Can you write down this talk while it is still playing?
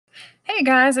Hey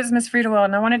guys, it's Miss Frida Will,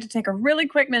 and I wanted to take a really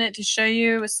quick minute to show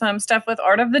you some stuff with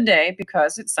Art of the Day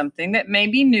because it's something that may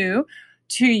be new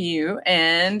to you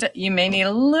and you may need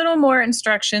a little more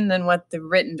instruction than what the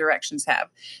written directions have.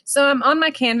 So I'm on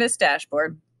my Canvas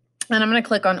dashboard and I'm going to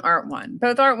click on Art 1.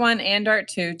 Both Art 1 and Art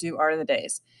 2 do Art of the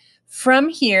Days. From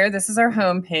here, this is our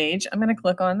home page. I'm going to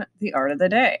click on the Art of the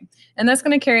Day, and that's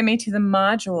going to carry me to the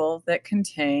module that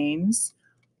contains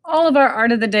all of our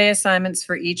Art of the Day assignments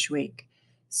for each week.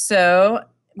 So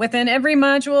within every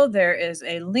module, there is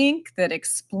a link that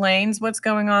explains what's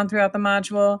going on throughout the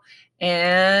module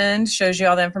and shows you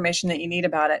all the information that you need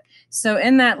about it. So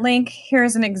in that link,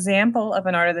 here's an example of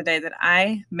an Art of the Day that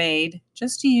I made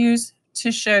just to use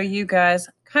to show you guys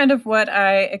kind of what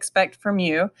I expect from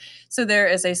you. So there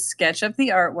is a sketch of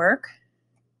the artwork,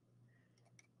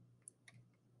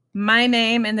 my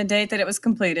name and the date that it was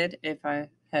completed, if I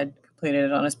had completed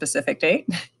it on a specific date.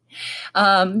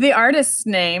 The artist's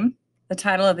name, the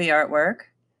title of the artwork,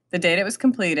 the date it was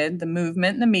completed, the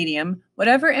movement, the medium,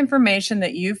 whatever information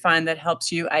that you find that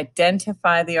helps you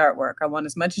identify the artwork. I want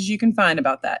as much as you can find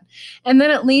about that. And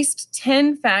then at least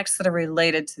 10 facts that are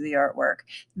related to the artwork.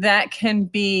 That can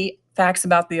be facts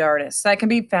about the artist. That can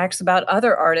be facts about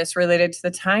other artists related to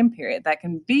the time period. That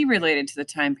can be related to the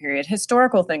time period,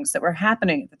 historical things that were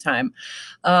happening at the time,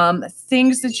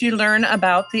 things that you learn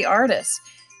about the artist.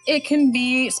 It can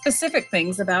be specific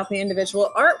things about the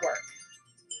individual artwork.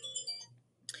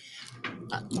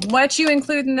 What you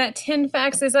include in that 10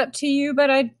 facts is up to you,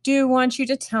 but I do want you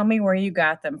to tell me where you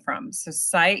got them from. So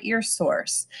cite your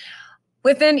source.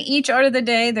 Within each Art of the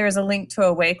Day, there's a link to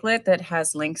a Wakelet that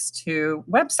has links to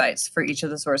websites for each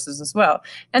of the sources as well.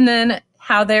 And then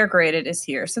how they're graded is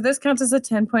here. So this counts as a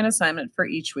 10-point assignment for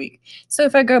each week. So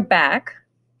if I go back,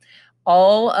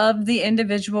 all of the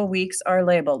individual weeks are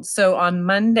labeled. So on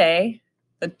Monday,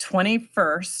 the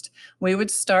 21st, we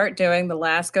would start doing the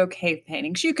Lascaux cave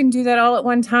paintings. You can do that all at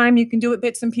one time. You can do it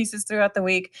bits and pieces throughout the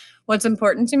week. What's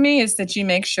important to me is that you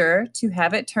make sure to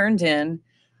have it turned in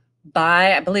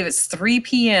by, I believe it's 3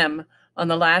 p.m. on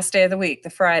the last day of the week, the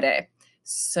Friday.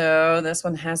 So this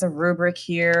one has a rubric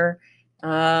here,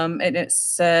 and it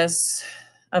says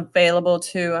available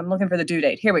to, I'm looking for the due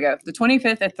date. Here we go, the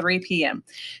 25th at 3 p.m.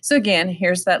 So again,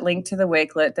 here's that link to the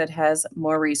Wakelet that has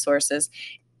more resources.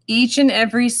 Each and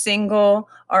every single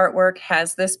artwork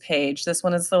has this page. This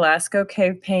one is the Lascaux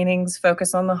cave paintings,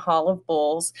 focus on the Hall of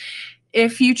Bulls.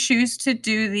 If you choose to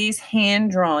do these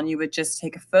hand-drawn, you would just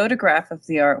take a photograph of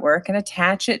the artwork and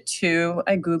attach it to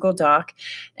a Google Doc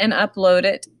and upload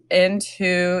it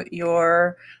into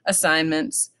your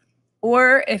assignments.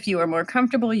 Or if you are more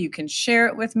comfortable, you can share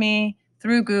it with me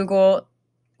through Google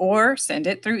or send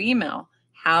it through email.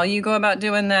 How you go about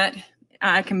doing that,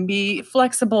 I can be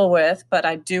flexible with, but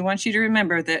I do want you to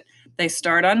remember that they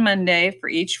start on Monday for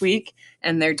each week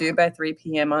and they're due by 3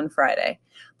 p.m. on Friday.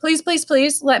 Please, please,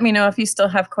 please let me know if you still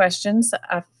have questions.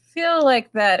 I feel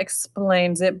like that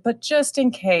explains it, but just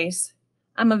in case,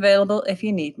 I'm available if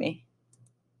you need me.